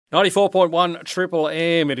94.1 Triple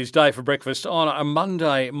M. It is day for breakfast on a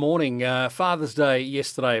Monday morning, Father's Day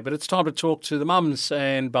yesterday, but it's time to talk to the mums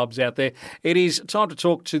and bubs out there. It is time to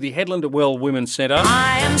talk to the Headland at Well Women's Centre.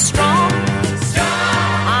 I am strong.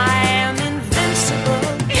 I am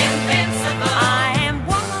invincible. I am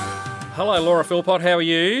woman. Hello, Laura Philpott. How are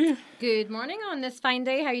you? Good morning on this fine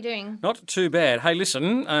day. How are you doing? Not too bad. Hey,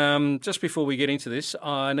 listen, just before we get into this,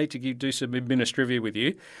 I need to do some administrivia with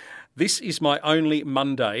you. This is my only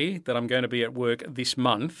Monday that I'm going to be at work this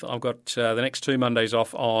month. I've got the next 2 Mondays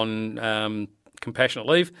off on compassionate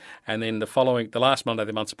leave, and then the last Monday of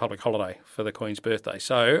the month's a public holiday for the Queen's birthday.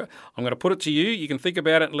 So I'm going to put it to you. You can think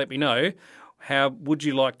about it and let me know. How would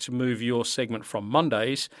you like to move your segment from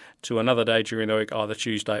Mondays to another day during the week, either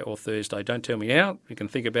Tuesday or Thursday? Don't tell me now. You can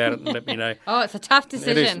think about it and let me know. Oh, it's a tough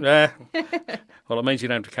decision. It is. Well, it means you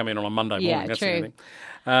don't have to come in on a Monday morning. Yeah, That's true. the only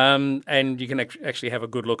thing. And you can actually have a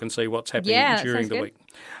good look and see what's happening during the week.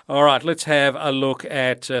 All right, let's have a look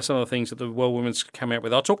at some of the things that the Well Women's come out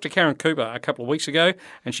with. I talked to Karen Cooper a couple of weeks ago,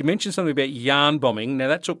 and she mentioned something about yarn bombing. Now,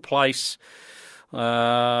 that took place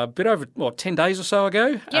a bit over 10 days or so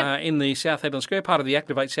ago in the South Headland Square, part of the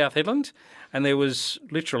Activate South Headland, and there was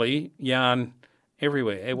literally yarn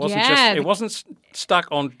everywhere. It wasn't stuck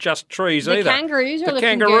on just trees either. The kangaroos got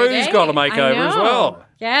a makeover as well.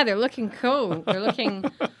 Yeah, they're looking cool. They're looking.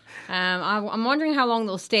 I'm wondering how long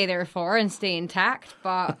they'll stay there for and stay intact.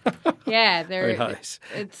 But yeah, it's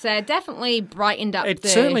definitely brightened up. It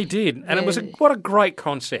certainly did, and it was what a great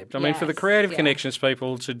concept. I mean, for the Creative Connections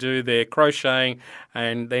people to do their crocheting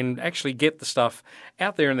and then actually get the stuff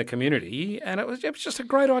out there in the community, and it was just a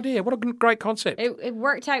great idea. What a great concept! It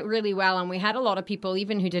worked out really well, and we had a lot of people,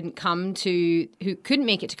 even who who couldn't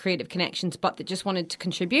make it to Creative Connections, but that just wanted to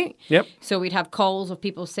contribute. Yep. So we'd have calls of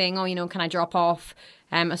people saying, "Oh, can I drop off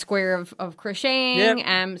a square of crocheting?"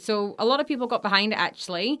 Yep. So a lot of people got behind it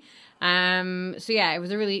actually. So yeah, it was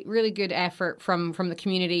a really, really good effort from the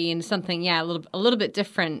community, and something a little bit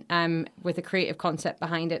different with a creative concept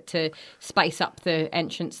behind it to spice up the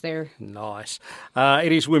entrance there. Nice.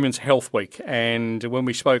 It is Women's Health Week, and when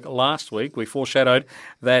we spoke last week, we foreshadowed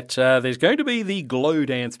that there's going to be the Glow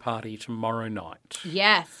Dance Party tomorrow night.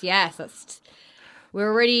 Yes, we're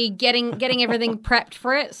already getting everything prepped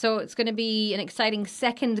for it, so it's going to be an exciting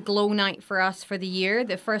second glow night for us for the year.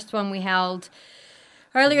 The first one we held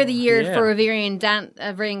earlier the year for ovarian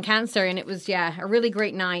cancer, and it was a really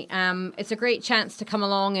great night. It's a great chance to come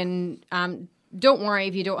along and don't worry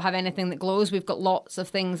if you don't have anything that glows. We've got lots of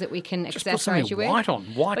things that we can accessorize you with. White on.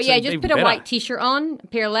 But just put a white t-shirt on, a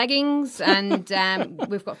pair of leggings, and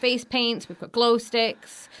we've got face paints, we've got glow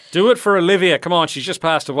sticks. Do it for Olivia. Come on, she's just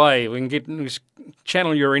passed away. We can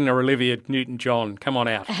channel your inner Olivia Newton-John. Come on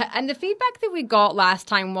out. And the feedback that we got last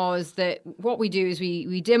time was that what we do is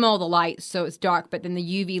we dim all the lights so it's dark, but then the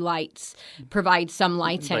UV lights provide some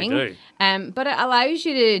lighting. They do. But it allows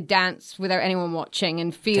you to dance without anyone watching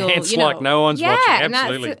and feel... Dance like no one's watching,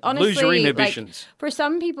 absolutely. And honestly, lose your inhibitions. For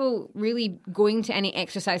some people, really going to any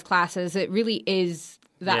exercise classes, it really is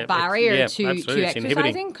that barrier to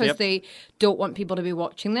exercising because they don't want people to be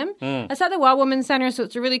watching them. It's at the Well Women's Centre, so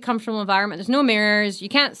it's a really comfortable environment. There's no mirrors. You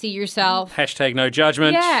can't see yourself. Hashtag no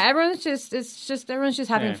judgment. Yeah, everyone's just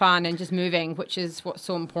having fun and just moving, which is what's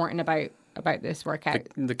so important about this workout.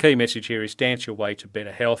 The key message here is dance your way to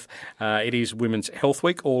better health. It is Women's Health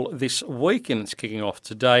Week all this week, and it's kicking off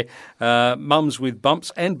today. Mums with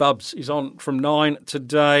Bumps and Bubs is on from 9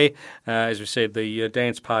 today. As we said, the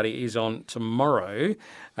dance party is on tomorrow.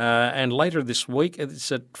 And later this week, it's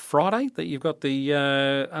a Friday that you've got the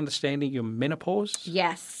Understanding Your Menopause.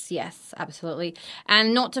 Yes, absolutely.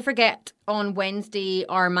 And not to forget, on Wednesday,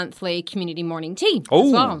 our monthly community morning tea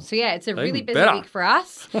as well. So it's a really busy week for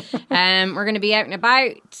us. We're going to be out and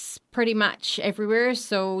about pretty much everywhere.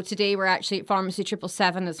 So today we're actually at Pharmacy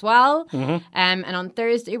 777 as well. And on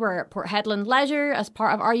Thursday we're at Port Hedland Leisure as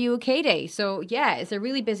part of Are You OK Day. So it's a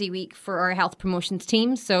really busy week for our health promotions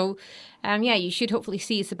team. So you should hopefully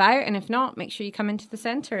see us about, and if not, make sure you come into the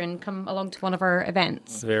centre and come along to one of our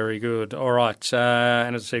events. Very good. All right.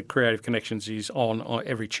 And as I said, Creative Connections is on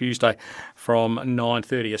every Tuesday from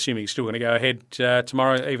 9:30, assuming you're still going to go ahead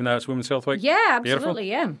tomorrow, even though it's Women's Health Week. Yeah, absolutely,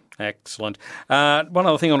 Beautiful. Excellent. One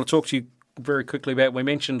other thing I want to talk to you very quickly about. We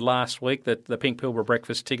mentioned last week that the Pink Pilbara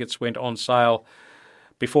breakfast tickets went on sale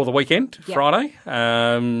before the weekend, Friday.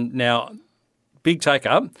 Now, big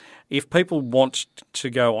take-up. If people want to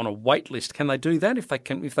go on a wait list, can they do that if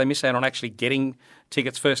they miss out on actually getting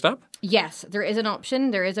tickets first up? Yes, there is an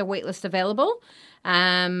option. There is a wait list available.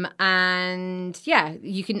 And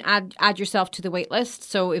you can add yourself to the wait list.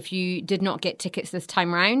 So if you did not get tickets this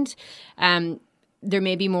time round, there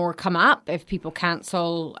may be more come up if people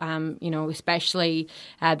cancel, especially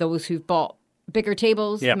those who've bought bigger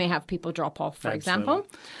tables may have people drop off, for example.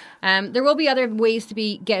 There will be other ways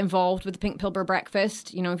to get involved with the Pink Pilbara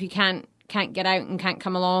Breakfast. If you can't get out and can't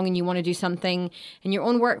come along and you want to do something in your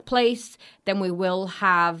own workplace, then we will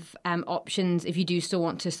have options if you do still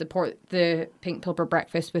want to support the Pink Pilbara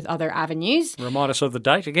Breakfast with other avenues. Remind us of the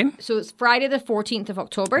date again. So it's Friday the 14th of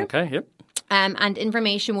October. Okay, yep. And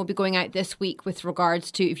information will be going out this week with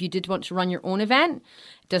regards to if you did want to run your own event.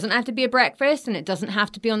 It doesn't have to be a breakfast and it doesn't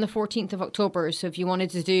have to be on the 14th of October. So if you wanted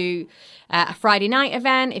to do a Friday night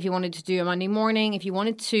event, if you wanted to do a Monday morning, if you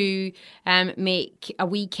wanted to make a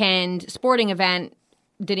weekend sporting event,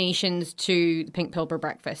 donations to the Pink Pilbara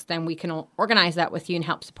Breakfast, then we can organise that with you and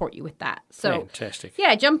help support you with that. So, fantastic.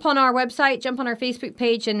 Yeah, jump on our website, jump on our Facebook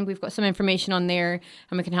page, and we've got some information on there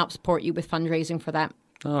and we can help support you with fundraising for that.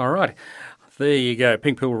 All right. There you go,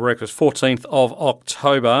 Pink Pilbara Breakfast, 14th of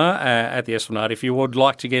October at the Esplanade. If you would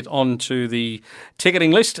like to get onto the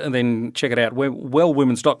ticketing list, and then check it out,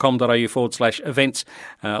 wellwomens.com.au/events,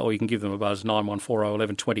 or you can give them a buzz, 9140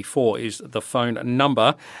 1124 is the phone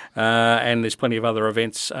number. And there's plenty of other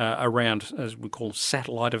events around, as we call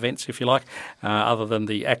satellite events, if you like, other than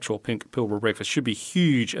the actual Pink Pilbara Breakfast. Should be a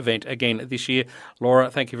huge event again this year.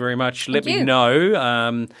 Laura, thank you very much. Let me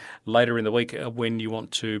know later in the week when you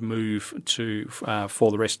want to move to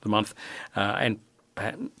for the rest of the month and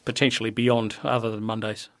potentially beyond, other than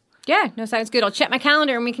Mondays. Yeah, no, sounds good. I'll check my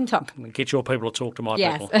calendar and we can talk. Get your people to talk to my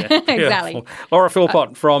people. Yes, exactly. Laura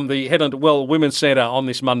Philpott from the Headland Well Women's Centre on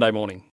this Monday morning.